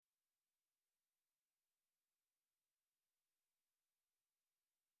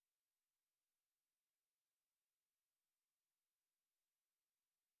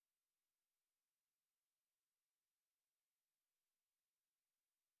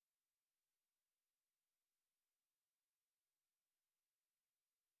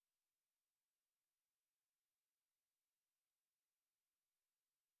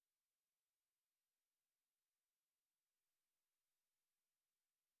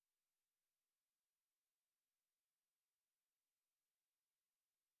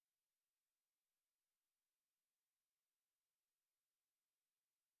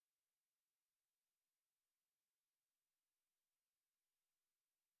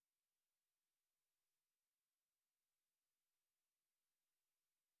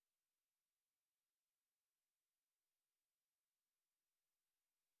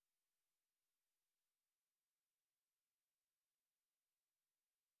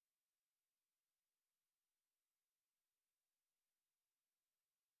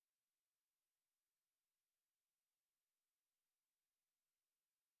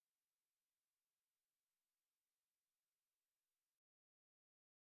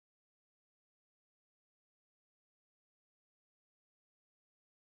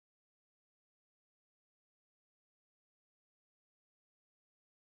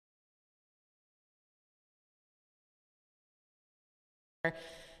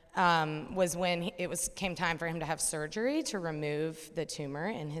was when came time for him to have surgery to remove the tumor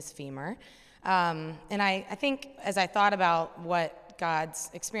in his femur. And I think as I thought about what God's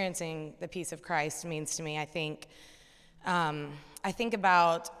experiencing the peace of Christ means to me, I think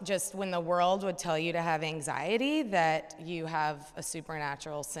about just when the world would tell you to have anxiety, that you have a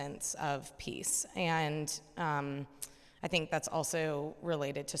supernatural sense of peace. And I think that's also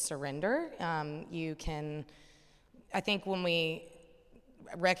related to surrender. I think when we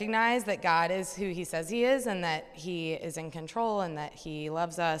recognize that God is who he says he is, and that he is in control, and that he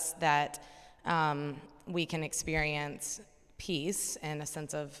loves us, that we can experience peace and a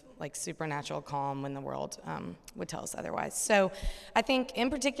sense of like supernatural calm when the world would tell us otherwise. So I think in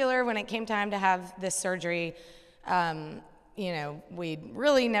particular when it came time to have this surgery, we'd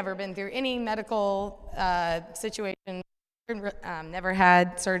really never been through any medical situation, never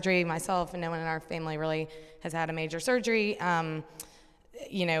had surgery myself, and no one in our family really has had a major surgery.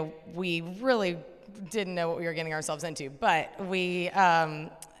 We really didn't know what we were getting ourselves into, but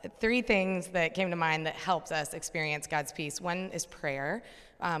three things that came to mind that helped us experience God's peace. One is prayer.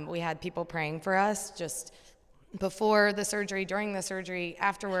 We had people praying for us just before the surgery, during the surgery,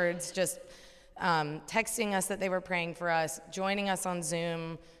 afterwards, just texting us that they were praying for us, joining us on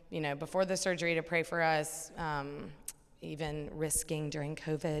Zoom, before the surgery to pray for us, even risking during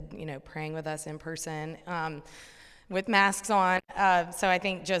COVID, praying with us in person. With masks on. So I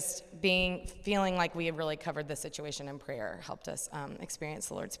think just feeling like we had really covered the situation in prayer helped us experience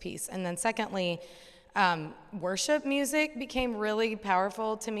the Lord's peace. And then secondly, worship music became really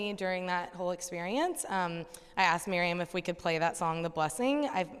powerful to me during that whole experience. I asked Miriam if we could play that song, The Blessing.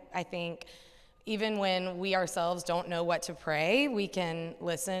 I think even when we ourselves don't know what to pray, we can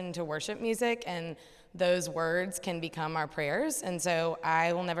listen to worship music, and those words can become our prayers. And so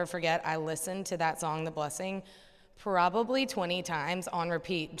I will never forget, I listened to that song, The Blessing, probably 20 times on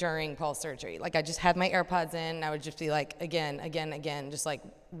repeat during Paul's surgery. Like I just had my AirPods in, and I would just be like, again, just like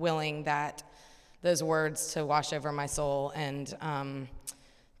willing those words to wash over my soul and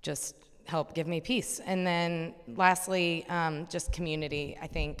just help give me peace. And then lastly, just community. I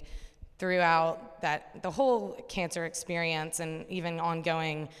think throughout the whole cancer experience and even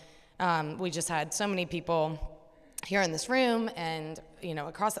ongoing, we just had so many people here in this room and,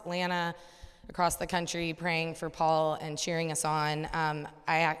 across Atlanta, across the country, praying for Paul and cheering us on.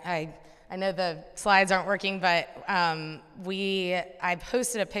 I know the slides aren't working, but I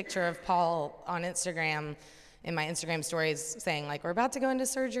posted a picture of Paul on Instagram in my Instagram stories saying, like, we're about to go into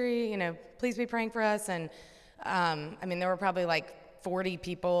surgery, please be praying for us. And there were probably like 40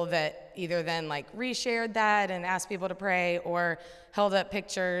 people that either then like reshared that and asked people to pray, or held up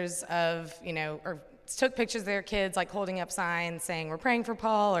pictures of, or took pictures of their kids like holding up signs saying we're praying for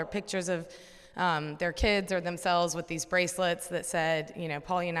Paul, or pictures of their kids or themselves with these bracelets that said,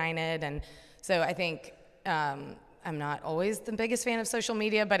 Paul United. And so I think I'm not always the biggest fan of social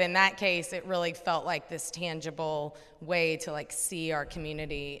media, but in that case, it really felt like this tangible way to like see our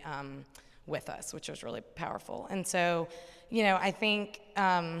community with us, which was really powerful. And so, I think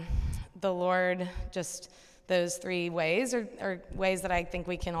the Lord, just those three ways are ways that I think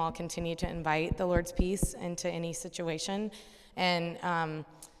we can all continue to invite the Lord's peace into any situation. And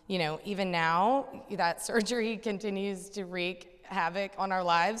even now, that surgery continues to wreak havoc on our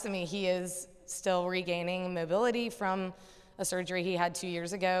lives. He is still regaining mobility from a surgery he had 2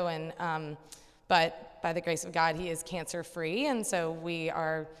 years ago, and but by the grace of God, he is cancer-free, and so we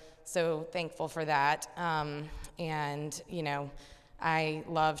are so thankful for that. I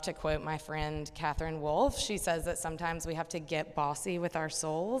love to quote my friend Catherine Wolfe. She says that sometimes we have to get bossy with our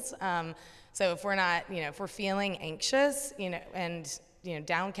souls. So if we're not, if we're feeling anxious, and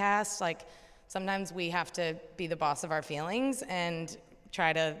downcast, like sometimes we have to be the boss of our feelings and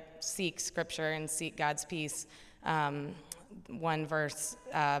try to seek scripture and seek God's peace. One verse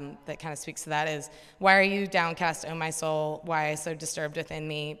that kind of speaks to that is, "Why are you downcast, O my soul? Why so disturbed within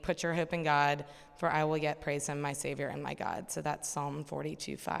me? Put your hope in God, for I will yet praise him, my Savior and my God." So that's Psalm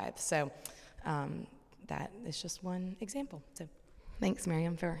 42:5. So that is just one example. So thanks,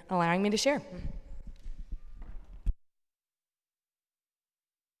 Miriam, for allowing me to share.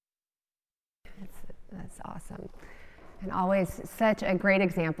 That's awesome. And always such a great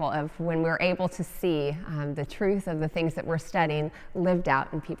example of when we're able to see the truth of the things that we're studying lived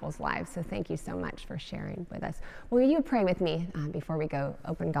out in people's lives. So thank you so much for sharing with us. Will you pray with me before we go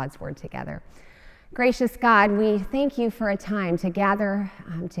open God's Word together? Gracious God, we thank you for a time to gather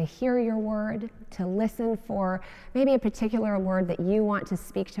to hear your word, to listen for maybe a particular word that you want to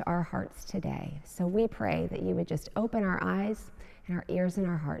speak to our hearts today. So we pray that you would just open our eyes and our ears and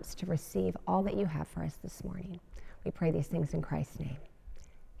our hearts to receive all that you have for us this morning. We pray these things in Christ's name.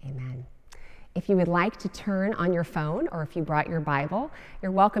 Amen. If you would like to turn on your phone, or if you brought your Bible,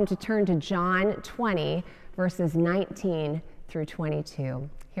 you're welcome to turn to John 20, verses 19 through 22.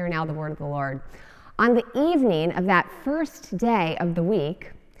 Hear now the word of the Lord. On the evening of that first day of the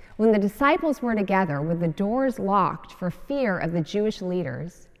week, when the disciples were together with the doors locked for fear of the Jewish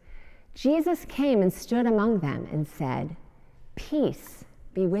leaders, Jesus came and stood among them and said, "Peace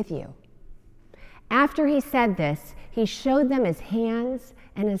be with you." After he said this, he showed them his hands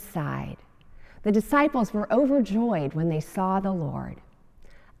and his side. The disciples were overjoyed when they saw the Lord.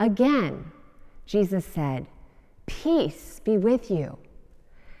 Again, Jesus said, "Peace be with you.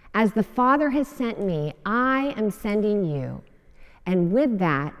 As the Father has sent me, I am sending you." And with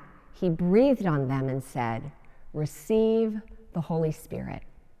that, he breathed on them and said, "Receive the Holy Spirit."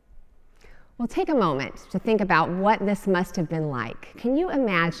 Well, take a moment to think about what this must have been like. Can you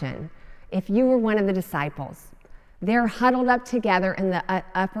imagine if you were one of the disciples? They're huddled up together in the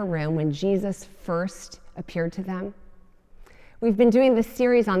upper room when Jesus first appeared to them. We've been doing this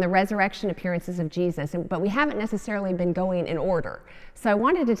series on the resurrection appearances of Jesus, but we haven't necessarily been going in order. So I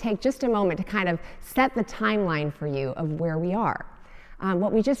wanted to take just a moment to kind of set the timeline for you of where we are.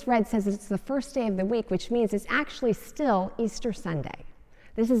 What we just read says it's the first day of the week, which means it's actually still Easter Sunday.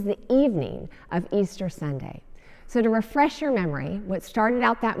 This is the evening of Easter Sunday. So to refresh your memory, what started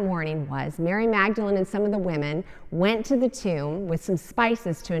out that morning was Mary Magdalene and some of the women went to the tomb with some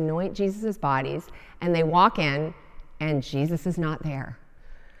spices to anoint Jesus' bodies, and they walk in, and Jesus is not there.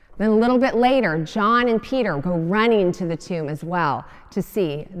 Then a little bit later, John and Peter go running to the tomb as well to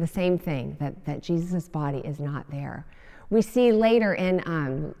see the same thing, that Jesus' body is not there. We see later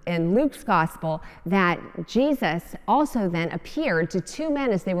in Luke's gospel that Jesus also then appeared to two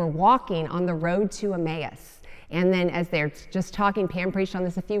men as they were walking on the road to Emmaus. And then as they're just talking, Pam preached on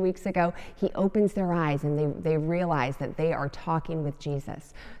this a few weeks ago, he opens their eyes and they realize that they are talking with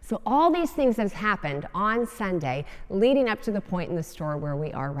Jesus. So all these things have happened on Sunday leading up to the point in the story where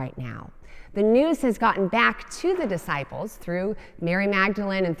we are right now. The news has gotten back to the disciples through Mary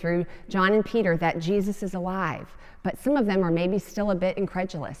Magdalene and through John and Peter that Jesus is alive. But some of them are maybe still a bit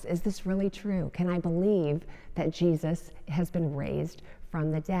incredulous. Is this really true? Can I believe that Jesus has been raised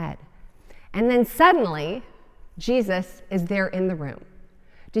from the dead? And then suddenly, Jesus is there in the room.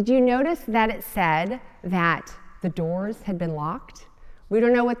 Did you notice that it said that the doors had been locked? We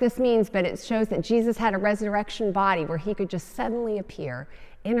don't know what this means, but it shows that Jesus had a resurrection body where he could just suddenly appear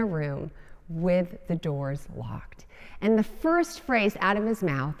in a room with the doors locked. And the first phrase out of his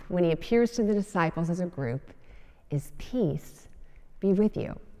mouth when he appears to the disciples as a group is, "Peace be with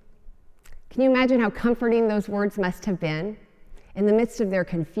you." Can you imagine how comforting those words must have been? In the midst of their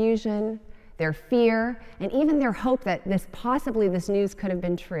confusion, their fear, and even their hope that this news could have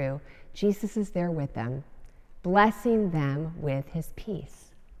been true, Jesus is there with them, blessing them with his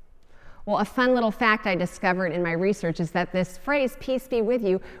peace. Well, a fun little fact I discovered in my research is that this phrase, "peace be with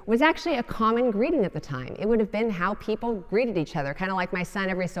you," was actually a common greeting at the time. It would have been how people greeted each other, kind of like my son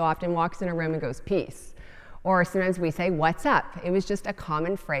every so often walks in a room and goes, "Peace." Or sometimes we say, "What's up?" It was just a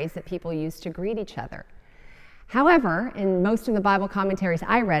common phrase that people used to greet each other. However, in most of the Bible commentaries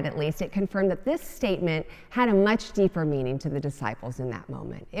I read at least, it confirmed that this statement had a much deeper meaning to the disciples in that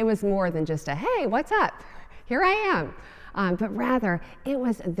moment. It was more than just a, "Hey, what's up? Here I am." But rather, it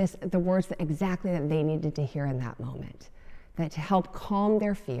was the words that exactly that they needed to hear in that moment, that to help calm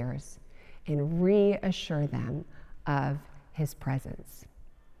their fears and reassure them of his presence.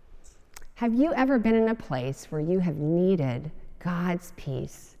 Have you ever been in a place where you have needed God's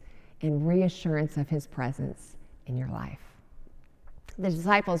peace and reassurance of his presence in your life? The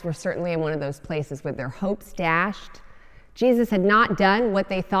disciples were certainly in one of those places with their hopes dashed. Jesus had not done what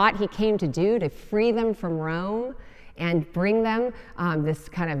they thought he came to do, to free them from Rome and bring them this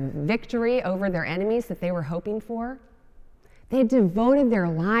kind of victory over their enemies that they were hoping for. They had devoted their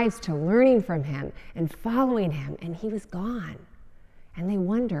lives to learning from him and following him, and he was gone. And they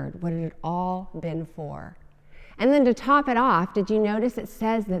wondered what it had all been for. And then to top it off, did you notice it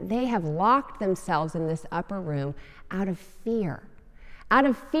says that they have locked themselves in this upper room out of fear. Out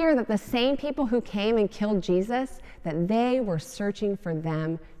of fear that the same people who came and killed Jesus, that they were searching for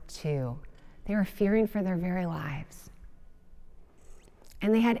them too. They were fearing for their very lives.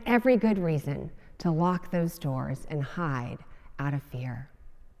 And they had every good reason to lock those doors and hide out of fear.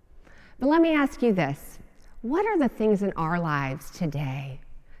 But let me ask you this. What are the things in our lives today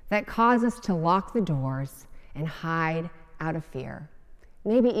that cause us to lock the doors and hide out of fear,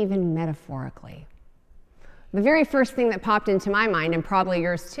 maybe even metaphorically? The very first thing that popped into my mind, and probably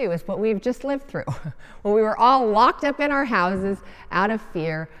yours too, is what we've just lived through when we were all locked up in our houses out of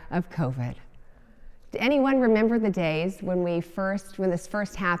fear of COVID. Anyone remember the days when this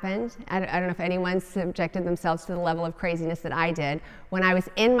first happened? I don't know if anyone subjected themselves to the level of craziness that I did, when I was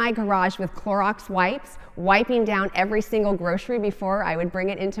in my garage with Clorox wipes, wiping down every single grocery before I would bring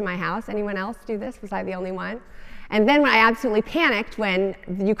it into my house. Anyone else do this? Was I the only one? And then when I absolutely panicked when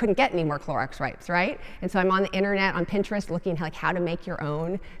you couldn't get any more Clorox wipes, right? And so I'm on the internet, on Pinterest, looking like how to make your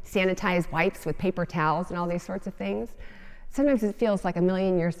own sanitized wipes with paper towels and all these sorts of things. Sometimes it feels like a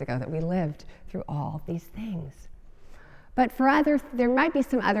million years ago that we lived through all these things. But for others, there might be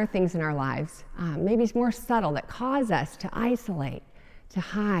some other things in our lives, maybe it's more subtle, that cause us to isolate, to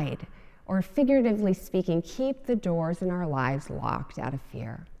hide, or figuratively speaking, keep the doors in our lives locked out of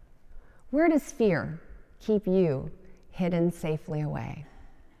fear. Where does fear keep you hidden safely away?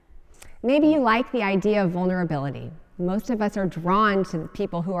 Maybe you like the idea of vulnerability. Most of us are drawn to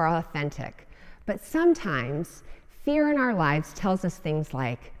people who are authentic, but sometimes fear in our lives tells us things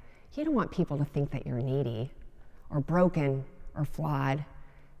like, you don't want people to think that you're needy or broken or flawed.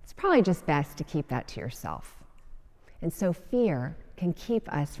 It's probably just best to keep that to yourself. And so fear can keep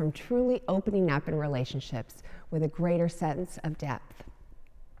us from truly opening up in relationships with a greater sense of depth.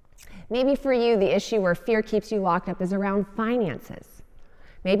 Maybe for you, the issue where fear keeps you locked up is around finances.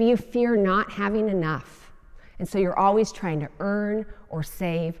 Maybe you fear not having enough, and so you're always trying to earn or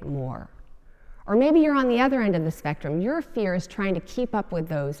save more. Or maybe you're on the other end of the spectrum. Your fear is trying to keep up with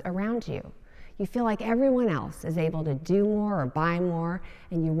those around you. You feel like everyone else is able to do more or buy more,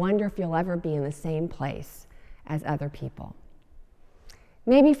 and you wonder if you'll ever be in the same place as other people.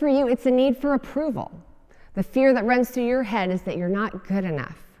 Maybe for you, it's a need for approval. The fear that runs through your head is that you're not good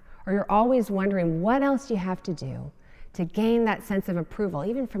enough, or you're always wondering what else you have to do to gain that sense of approval,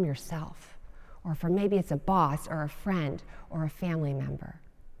 even from yourself, or from maybe it's a boss or a friend or a family member.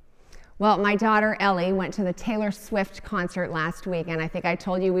 Well, my daughter Ellie went to the Taylor Swift concert last week, and I think I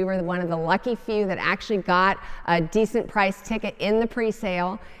told you we were one of the lucky few that actually got a decent price ticket in the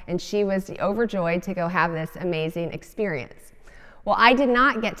pre-sale, and she was overjoyed to go have this amazing experience. Well, I did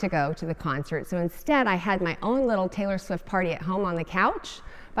not get to go to the concert, so instead I had my own little Taylor Swift party at home on the couch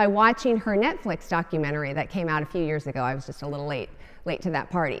by watching her Netflix documentary that came out a few years ago. I was just a little late to that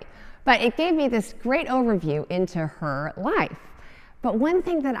party. But it gave me this great overview into her life. But one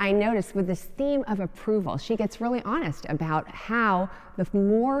thing that I noticed with this theme of approval, she gets really honest about how the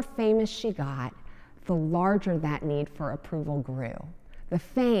more famous she got, the larger that need for approval grew. The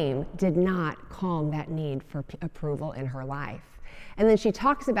fame did not calm that need for approval in her life. And then she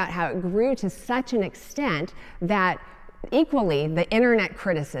talks about how it grew to such an extent that equally, the internet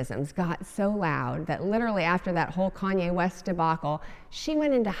criticisms got so loud that literally after that whole Kanye West debacle, she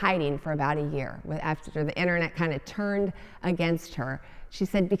went into hiding for about a year after the internet kind of turned against her. She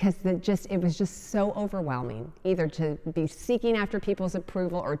said because it was just so overwhelming, either to be seeking after people's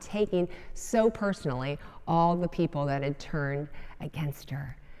approval or taking so personally all the people that had turned against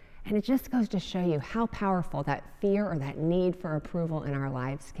her. And it just goes to show you how powerful that fear or that need for approval in our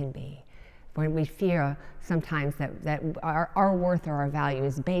lives can be. When we fear sometimes that our worth or our value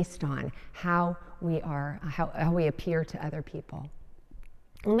is based on how we appear to other people.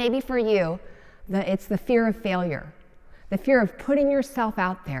 Well, maybe for you, it's the fear of failure, the fear of putting yourself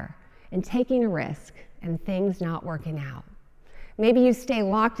out there and taking a risk and things not working out. Maybe you stay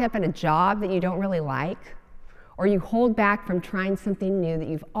locked up in a job that you don't really like, or you hold back from trying something new that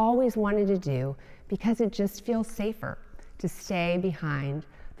you've always wanted to do because it just feels safer to stay behind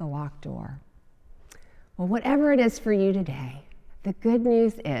the locked door. Well, whatever it is for you today, the good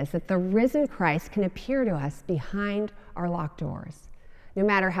news is that the risen Christ can appear to us behind our locked doors. No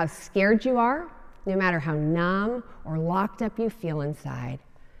matter how scared you are, no matter how numb or locked up you feel inside,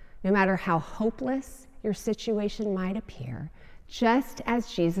 no matter how hopeless your situation might appear, just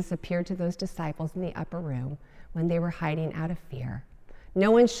as Jesus appeared to those disciples in the upper room when they were hiding out of fear.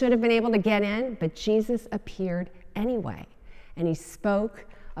 No one should have been able to get in, but Jesus appeared anyway, and he spoke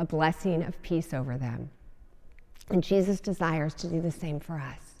a blessing of peace over them. And Jesus desires to do the same for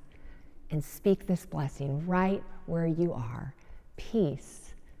us and speak this blessing right where you are.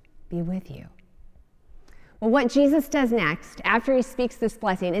 Peace be with you. Well, what Jesus does next, after he speaks this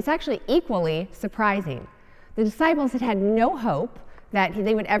blessing, it's actually equally surprising. The disciples had no hope that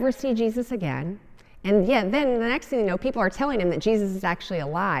they would ever see Jesus again. And yet, then the next thing you know, people are telling him that Jesus is actually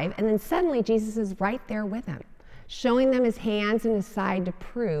alive. And then suddenly Jesus is right there with them, showing them his hands and his side to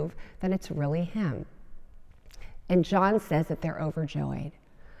prove that it's really him. And John says that they're overjoyed.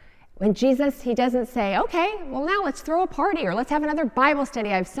 When Jesus, he doesn't say, okay, well now let's throw a party or let's have another Bible study.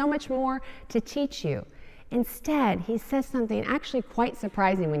 I have so much more to teach you. Instead, he says something actually quite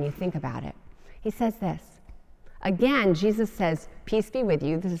surprising when you think about it. He says this. Again, Jesus says, peace be with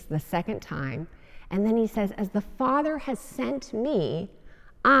you. This is the second time. And then he says, as the Father has sent me,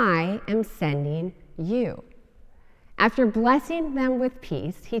 I am sending you. After blessing them with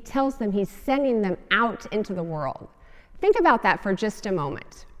peace, he tells them he's sending them out into the world. Think about that for just a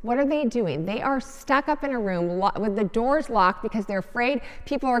moment. What are they doing? They are stuck up in a room with the doors locked because they're afraid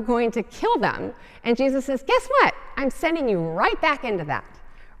people are going to kill them. And Jesus says, guess what? I'm sending you right back into that,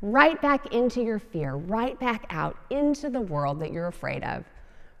 right back into your fear, right back out into the world that you're afraid of,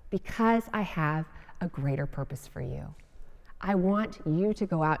 because I have a greater purpose for you. I want you to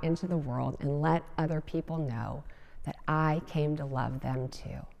go out into the world and let other people know that I came to love them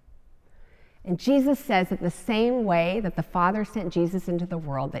too. And Jesus says that the same way that the Father sent Jesus into the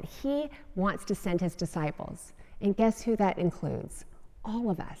world, that he wants to send his disciples. And guess who that includes?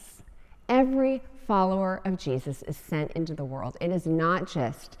 All of us. Every follower of Jesus is sent into the world. It is not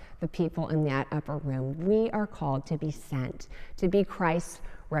just the people in that upper room. We are called to be sent, to be Christ's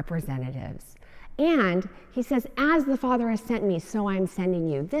representatives. And he says, as the Father has sent me, so I'm sending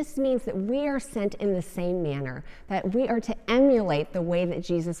you. This means that we are sent in the same manner, that we are to emulate the way that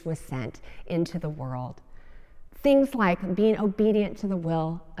Jesus was sent into the world. Things like being obedient to the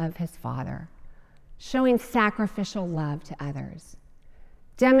will of his Father, showing sacrificial love to others,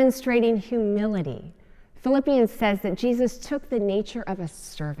 demonstrating humility. Philippians says that Jesus took the nature of a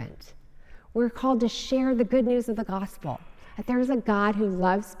servant. We're called to share the good news of the gospel, that there is a God who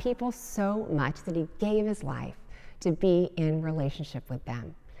loves people so much that he gave his life to be in relationship with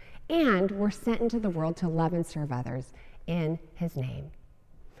them. And we're sent into the world to love and serve others in his name.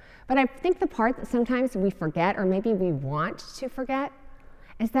 But I think the part that sometimes we forget, or maybe we want to forget,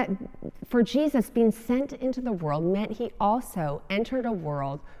 is that for Jesus, being sent into the world meant he also entered a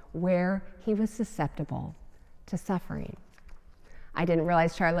world where he was susceptible to suffering. I didn't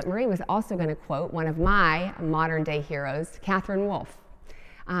realize Charlotte Marie was also going to quote one of my modern day heroes, Catherine Wolfe.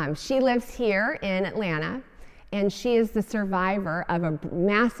 She lives here in Atlanta, and she is the survivor of a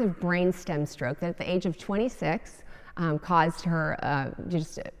massive brainstem stroke that at the age of 26 caused her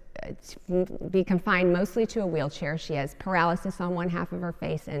to be confined mostly to a wheelchair. She has paralysis on one half of her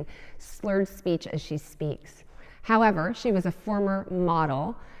face and slurred speech as she speaks. However, she was a former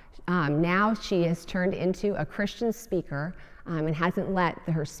model. Now she has turned into a Christian speaker and hasn't let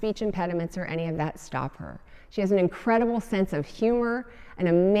her speech impediments or any of that stop her. She has an incredible sense of humor, an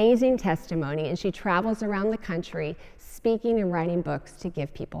amazing testimony, and she travels around the country speaking and writing books to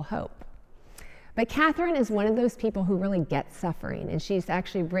give people hope. But Catherine is one of those people who really gets suffering, and she's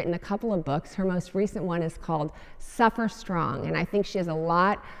actually written a couple of books. Her most recent one is called Suffer Strong, and I think she has a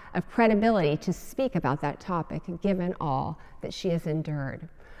lot of credibility to speak about that topic, given all that she has endured.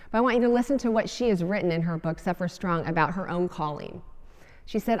 But I want you to listen to what she has written in her book, Suffer Strong, about her own calling.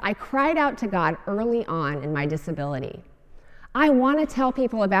 She said, I cried out to God early on in my disability. I want to tell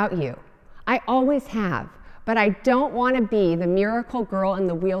people about you. I always have, but I don't want to be the miracle girl in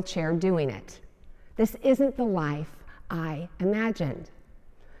the wheelchair doing it. This isn't the life I imagined.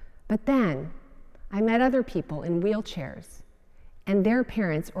 But then I met other people in wheelchairs and their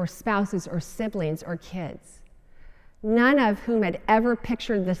parents or spouses or siblings or kids, none of whom had ever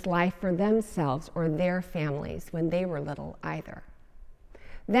pictured this life for themselves or their families when they were little either.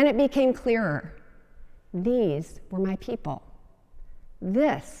 Then it became clearer. These were my people.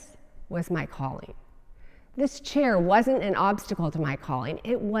 This was my calling. This chair wasn't an obstacle to my calling.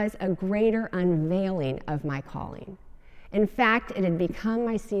 It was a greater unveiling of my calling. In fact, it had become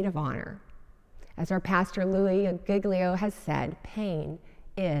my seat of honor. As our pastor Louis Giglio has said, pain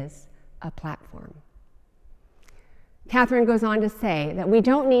is a platform. Catherine goes on to say that we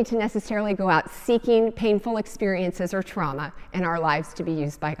don't need to necessarily go out seeking painful experiences or trauma in our lives to be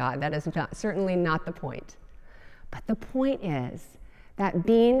used by God. That is certainly not the point. But the point is that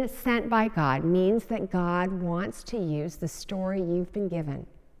being sent by God means that God wants to use the story you've been given,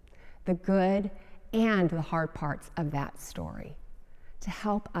 the good and the hard parts of that story, to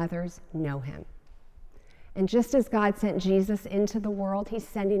help others know him. And just as God sent Jesus into the world, he's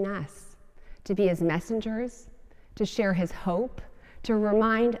sending us to be his messengers, to share his hope, to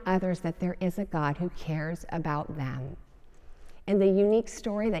remind others that there is a God who cares about them. And the unique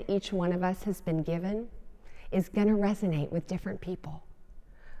story that each one of us has been given is going to resonate with different people.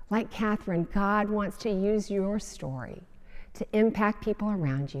 Like Catherine, God wants to use your story to impact people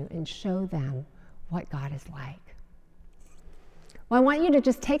around you and show them what God is like. Well, I want you to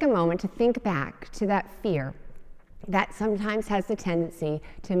just take a moment to think back to that fear that sometimes has the tendency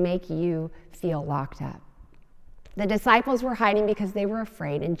to make you feel locked up. The disciples were hiding because they were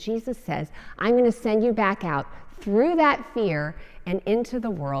afraid, and Jesus says, I'm going to send you back out through that fear and into the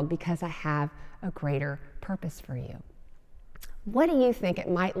world because I have a greater purpose for you. What do you think it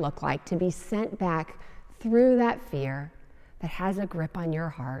might look like to be sent back through that fear that has a grip on your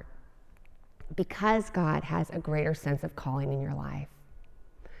heart because God has a greater sense of calling in your life?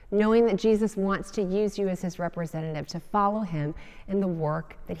 Knowing that Jesus wants to use you as his representative to follow him in the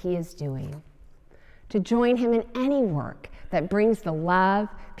work that he is doing, to join him in any work that brings the love,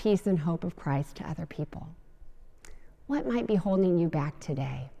 peace, and hope of Christ to other people. What might be holding you back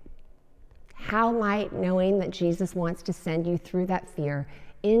today? How might knowing that Jesus wants to send you through that fear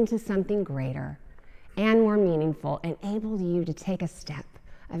into something greater and more meaningful enable you to take a step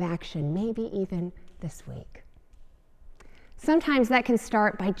of action, maybe even this week? Sometimes that can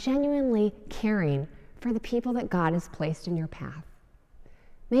start by genuinely caring for the people that God has placed in your path.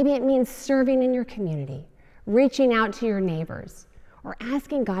 Maybe it means serving in your community, reaching out to your neighbors, or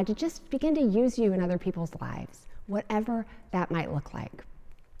asking God to just begin to use you in other people's lives, whatever that might look like.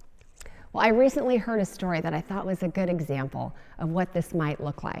 Well, I recently heard a story that I thought was a good example of what this might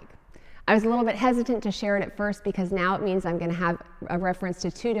look like. I was a little bit hesitant to share it at first because now it means I'm going to have a reference to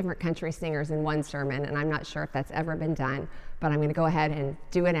 2 different country singers in one sermon, and I'm not sure if that's ever been done, but I'm going to go ahead and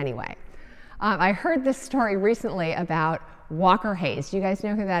do it anyway. I heard this story recently about Walker Hayes. Do you guys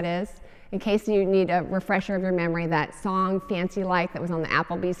know who that is? In case you need a refresher of your memory, that song Fancy Like that was on the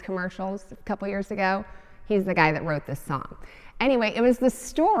Applebee's commercials a couple years ago, he's the guy that wrote this song. Anyway, it was the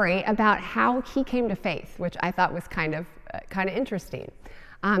story about how he came to faith, which I thought was kind of interesting.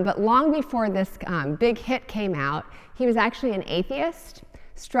 But long before this big hit came out, he was actually an atheist,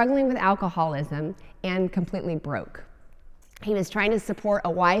 struggling with alcoholism, and completely broke. He was trying to support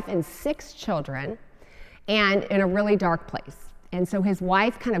a wife and 6 children, and in a really dark place. And so his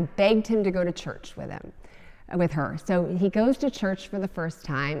wife kind of begged him to go to church with her. So he goes to church for the first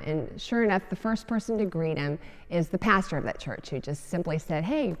time, and sure enough, the first person to greet him is the pastor of that church, who just simply said,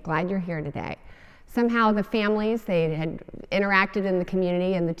 "Hey, glad you're here today." Somehow the families, they had interacted in the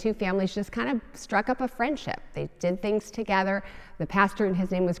community, and the 2 families just kind of struck up a friendship. They did things together. The pastor, and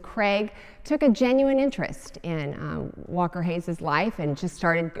his name was Craig, took a genuine interest in Walker Hayes' life and just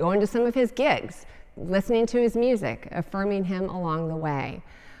started going to some of his gigs, listening to his music, affirming him along the way.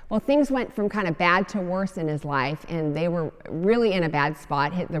 Well, things went from kind of bad to worse in his life, and they were really in a bad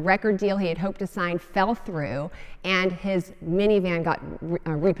spot. The record deal he had hoped to sign fell through, and his minivan got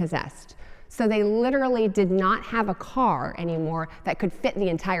repossessed. So they literally did not have a car anymore that could fit the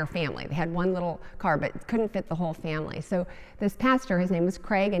entire family. They had one little car, but it couldn't fit the whole family. So this pastor, his name was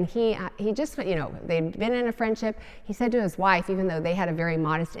Craig, and he just, they'd been in a friendship. He said to his wife, even though they had a very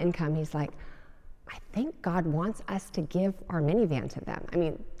modest income, he's like, "I think God wants us to give our minivan to them. I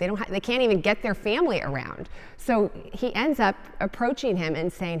mean, they can't even get their family around." So he ends up approaching him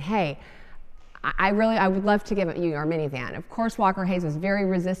and saying, "Hey, I would love to give you our minivan." Of course, Walker Hayes was very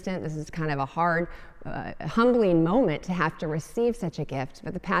resistant. This is kind of a hard, humbling moment to have to receive such a gift.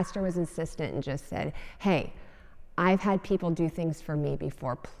 But the pastor was insistent and just said, "Hey, I've had people do things for me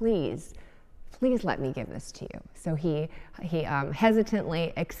before. Please let me give this to you." So he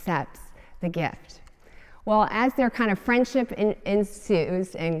hesitantly accepts the gift. Well, as their kind of friendship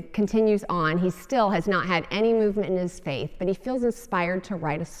ensues and continues on, he still has not had any movement in his faith, but he feels inspired to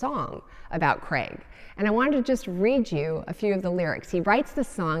write a song about Craig. And I wanted to just read you a few of the lyrics. He writes the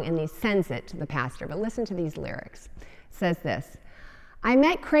song and he sends it to the pastor, but listen to these lyrics. It says this: "I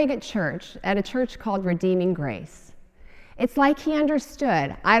met Craig at a church called Redeeming Grace. It's like he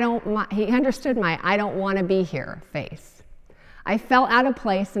understood my I don't want to be here face. I felt out of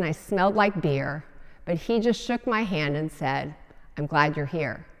place and I smelled like beer, but he just shook my hand and said, 'I'm glad you're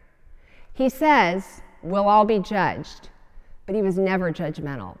here.' He says, we'll all be judged, but he was never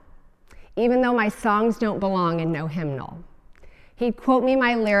judgmental, even though my songs don't belong in no hymnal. He'd quote me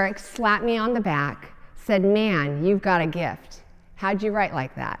my lyrics, slap me on the back, said, 'Man, you've got a gift. How'd you write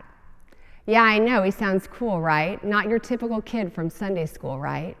like that?' Yeah, I know, he sounds cool, right? Not your typical kid from Sunday school,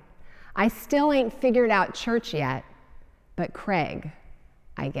 right? I still ain't figured out church yet, but Craig,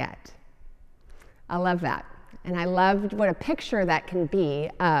 I get." I love that. And I loved what a picture that can be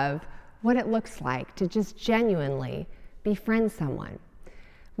of what it looks like to just genuinely befriend someone.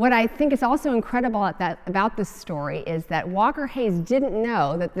 What I think is also incredible about this story is that Walker Hayes didn't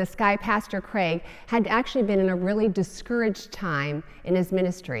know that this guy, Pastor Craig, had actually been in a really discouraged time in his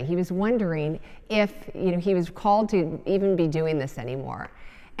ministry. He was wondering if he was called to even be doing this anymore.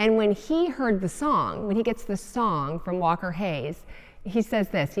 And when he heard the song, when he gets the song from Walker Hayes, he says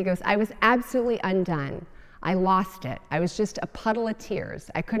this, he goes, "I was absolutely undone. I lost it. I was just a puddle of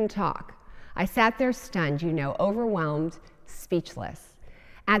tears. I couldn't talk. I sat there stunned, overwhelmed, speechless.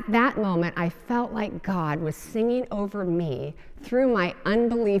 At that moment, I felt like God was singing over me through my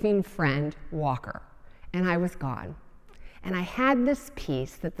unbelieving friend, Walker, and I was gone. And I had this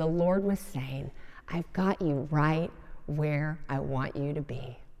peace that the Lord was saying, I've got you right where I want you to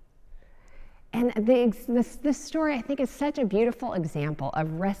be. And this story, I think, is such a beautiful example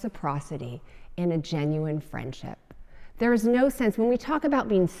of reciprocity in a genuine friendship. There is no sense, when we talk about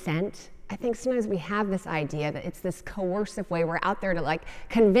being sent, I think sometimes we have this idea that it's this coercive way. We're out there to like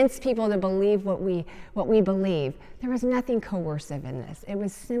convince people to believe what we believe. There was nothing coercive in this. It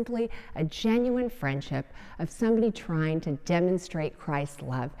was simply a genuine friendship of somebody trying to demonstrate Christ's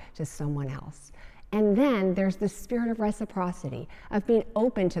love to someone else. And then there's the spirit of reciprocity, of being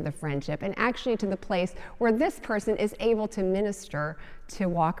open to the friendship and actually to the place where this person is able to minister to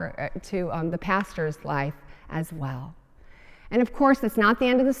the pastor's life as well. And of course, that's not the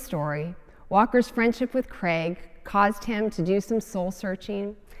end of the story. Walker's friendship with Craig caused him to do some soul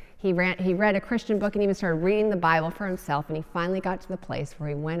searching. He read a Christian book and even started reading the Bible for himself, and he finally got to the place where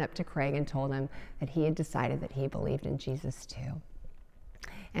he went up to Craig and told him that he had decided that he believed in Jesus too.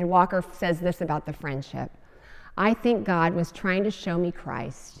 And Walker says this about the friendship: I think God was trying to show me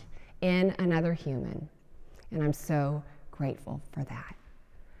Christ in another human, and I'm so grateful for that.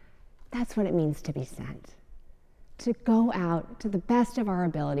 That's what it means to be sent. To go out to the best of our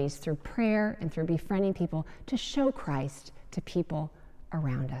abilities through prayer and through befriending people to show Christ to people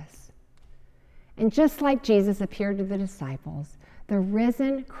around us. And just like Jesus appeared to the disciples, the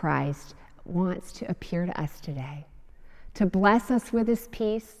risen Christ wants to appear to us today, to bless us with his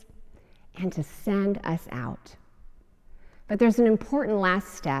peace and to send us out. But there's an important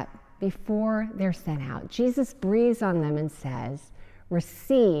last step before they're sent out. Jesus breathes on them and says,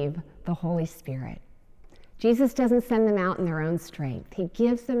 receive the Holy Spirit. Jesus doesn't send them out in their own strength. He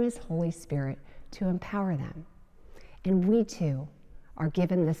gives them his Holy Spirit to empower them. And we too are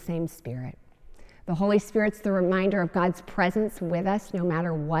given the same Spirit. The Holy Spirit's the reminder of God's presence with us no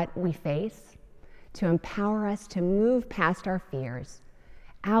matter what we face, to empower us to move past our fears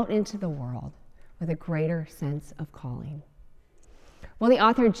out into the world with a greater sense of calling. Well, the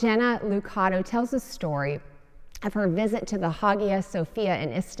author Jenna Lucado tells a story of her visit to the Hagia Sophia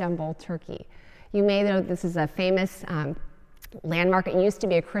in Istanbul, Turkey. You may know this is a famous landmark. It used to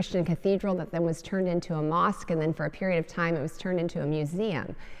be a Christian cathedral that then was turned into a mosque, and then for a period of time it was turned into a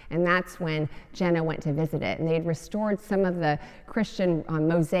museum. And that's when Jenna went to visit it. And they'd restored some of the Christian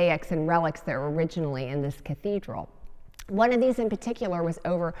mosaics and relics that were originally in this cathedral. One of these in particular was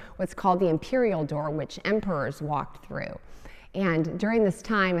over what's called the Imperial Door, which emperors walked through. And during this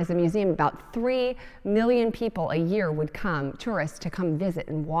time, as a museum, about 3 million people a year would come, tourists, to come visit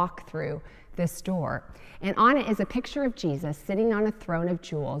and walk through this door. And on it is a picture of Jesus sitting on a throne of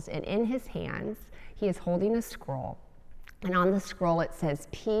jewels, and in his hands, he is holding a scroll. And on the scroll it says,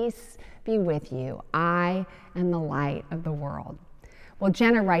 "Peace be with you. I am the light of the world." Well,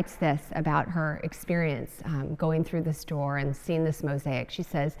 Jenna writes this about her experience going through this door and seeing this mosaic. She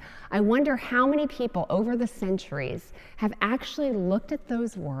says, "I wonder how many people over the centuries have actually looked at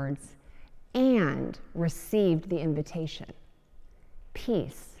those words and received the invitation.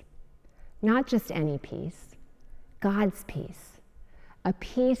 Peace. Not just any peace, God's peace, a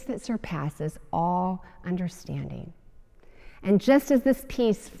peace that surpasses all understanding. And just as this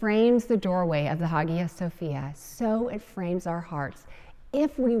peace frames the doorway of the Hagia Sophia, so it frames our hearts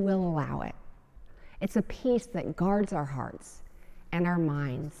if we will allow it. It's a peace that guards our hearts and our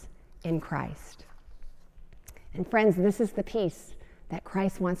minds in Christ. And friends, this is the peace that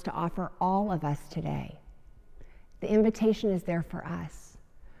Christ wants to offer all of us today. The invitation is there for us.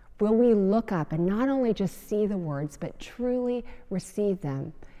 Will we look up and not only just see the words, but truly receive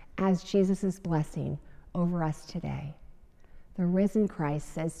them as Jesus' blessing over us today? The risen Christ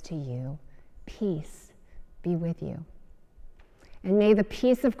says to you, peace be with you. And may the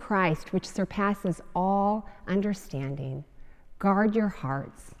peace of Christ, which surpasses all understanding, guard your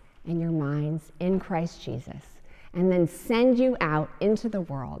hearts and your minds in Christ Jesus, and then send you out into the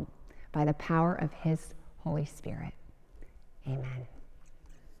world by the power of his Holy Spirit. Amen.